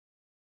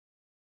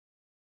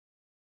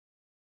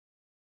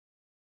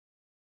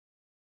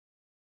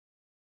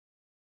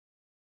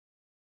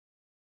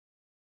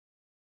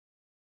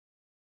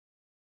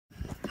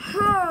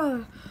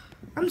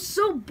I'm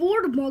so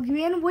bored of Muggy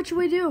Man. What should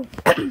we do?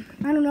 I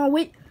don't know.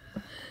 Wait.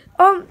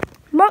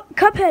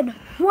 Cuphead,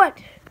 what?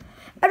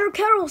 Edward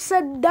Carroll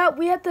said that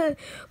we have to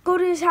go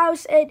to his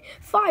house at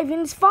 5,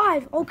 and it's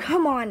 5. Oh,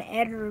 come on,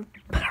 Edward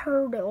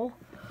Carroll.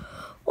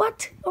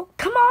 What? Oh,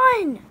 come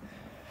on.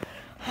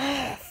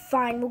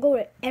 Fine, we'll go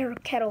to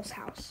Edward Carroll's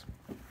house.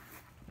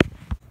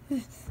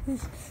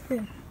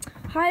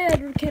 Hi,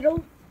 Edward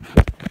Carroll.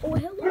 Oh,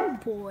 hello,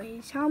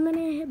 boys. How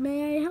may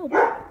I help?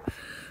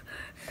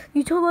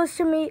 You told us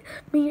to meet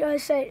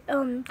us at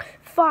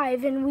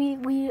 5, and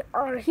we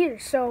are here.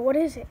 So what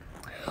is it?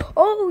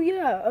 Oh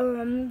yeah.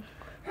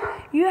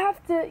 You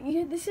have to.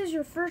 This is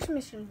your first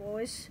mission,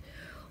 boys.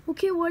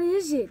 Okay, what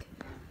is it?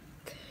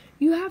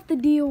 You have to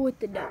deal with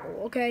the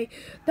devil. Okay,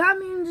 that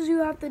means you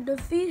have to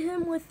defeat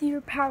him with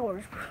your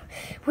powers.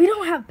 We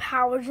don't have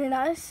powers in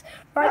us,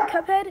 right,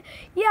 Cuphead?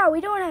 Yeah,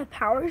 we don't have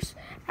powers.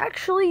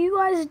 Actually, you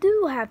guys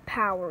do have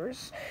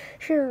powers.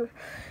 Here,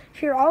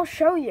 I'll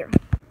show you.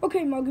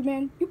 Okay, Muggy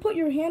Man, you put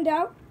your hand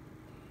out,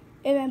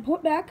 and then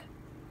put back,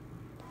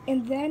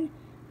 and then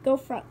go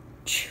front.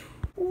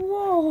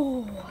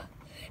 Whoa!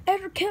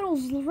 Edward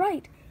Carroll's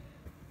right.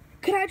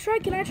 Can I try?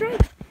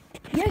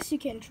 Yes, you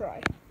can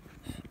try.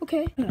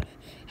 Okay.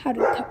 How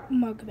did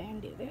Muggy Man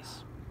do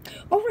this?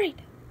 All right.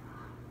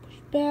 Push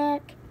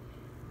back.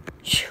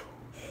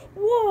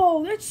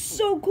 Whoa, that's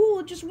so cool.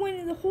 It just went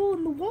in the hole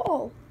in the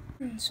wall.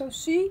 So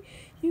see,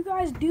 you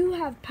guys do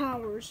have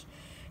powers.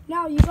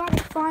 Now you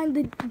gotta find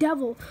the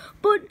devil.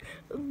 But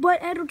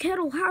Edward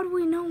Carroll, how do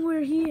we know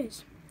where he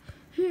is?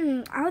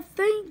 I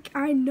think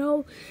I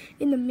know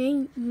in the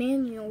main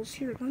manuals.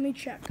 Here, let me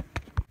check.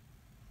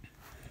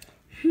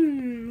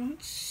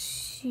 Let's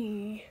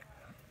see.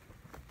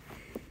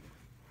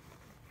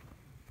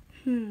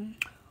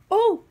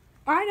 Oh,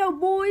 I know,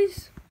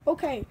 boys.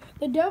 Okay,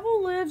 the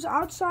devil lives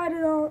outside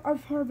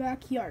of her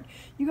backyard.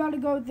 You gotta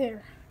go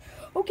there.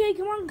 Okay,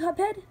 come on,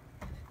 Cuphead.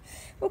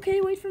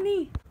 Okay, wait for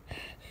me.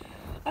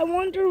 I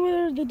wonder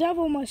where the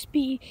devil must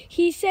be.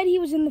 He said he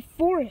was in the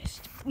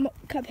forest,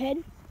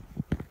 Cuphead.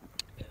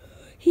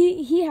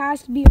 He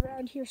has to be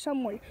around here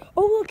somewhere.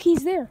 Oh, look,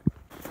 he's there.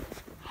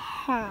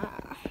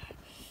 Ha.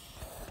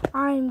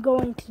 I'm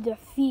going to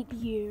defeat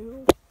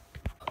you.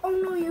 Oh,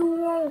 no, you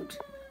won't.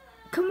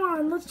 Come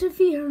on, let's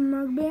defeat him,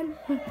 Mugman.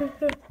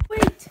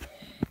 Wait,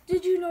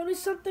 did you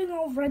notice something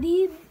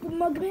already,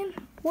 Mugman?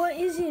 What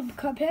is it,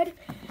 Cuphead?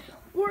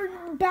 We're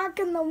back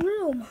in the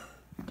room.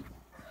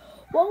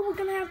 Well, we're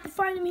gonna have to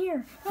find him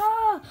here.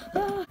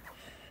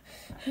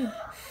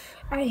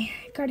 I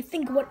gotta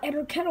think of what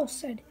Edward Carroll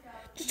said.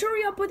 Just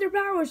hurry up with your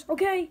powers,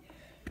 okay?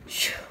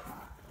 This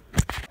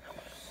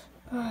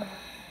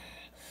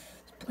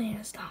plan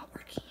is not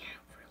working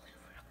out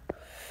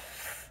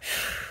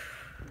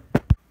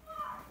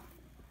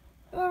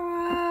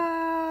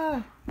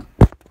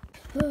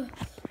really.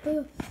 You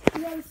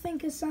gotta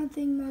think of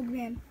something,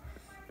 Mugman.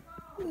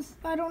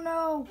 I don't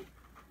know.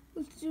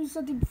 Let's do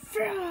something.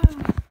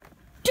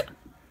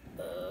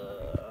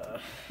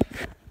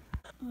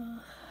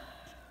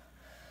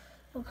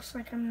 Looks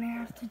like I'm gonna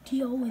have to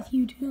deal with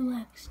you two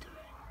next time.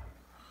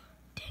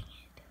 Dang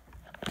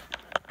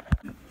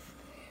it.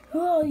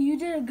 Well, you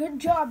did a good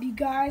job, you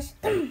guys.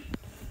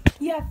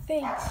 Yeah,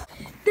 thanks.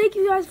 Thank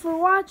you guys for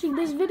watching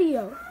this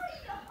video.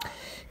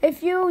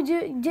 If you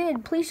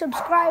did, please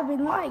subscribe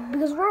and like,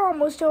 because we're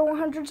almost to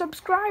 100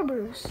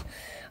 subscribers.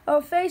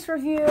 A face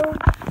review.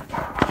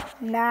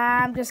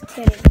 Nah, I'm just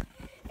kidding.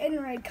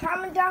 Anyway,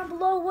 comment down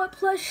below what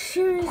plush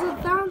series of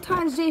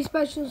Valentine's Day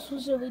specials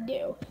we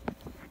do.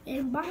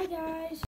 And bye, guys.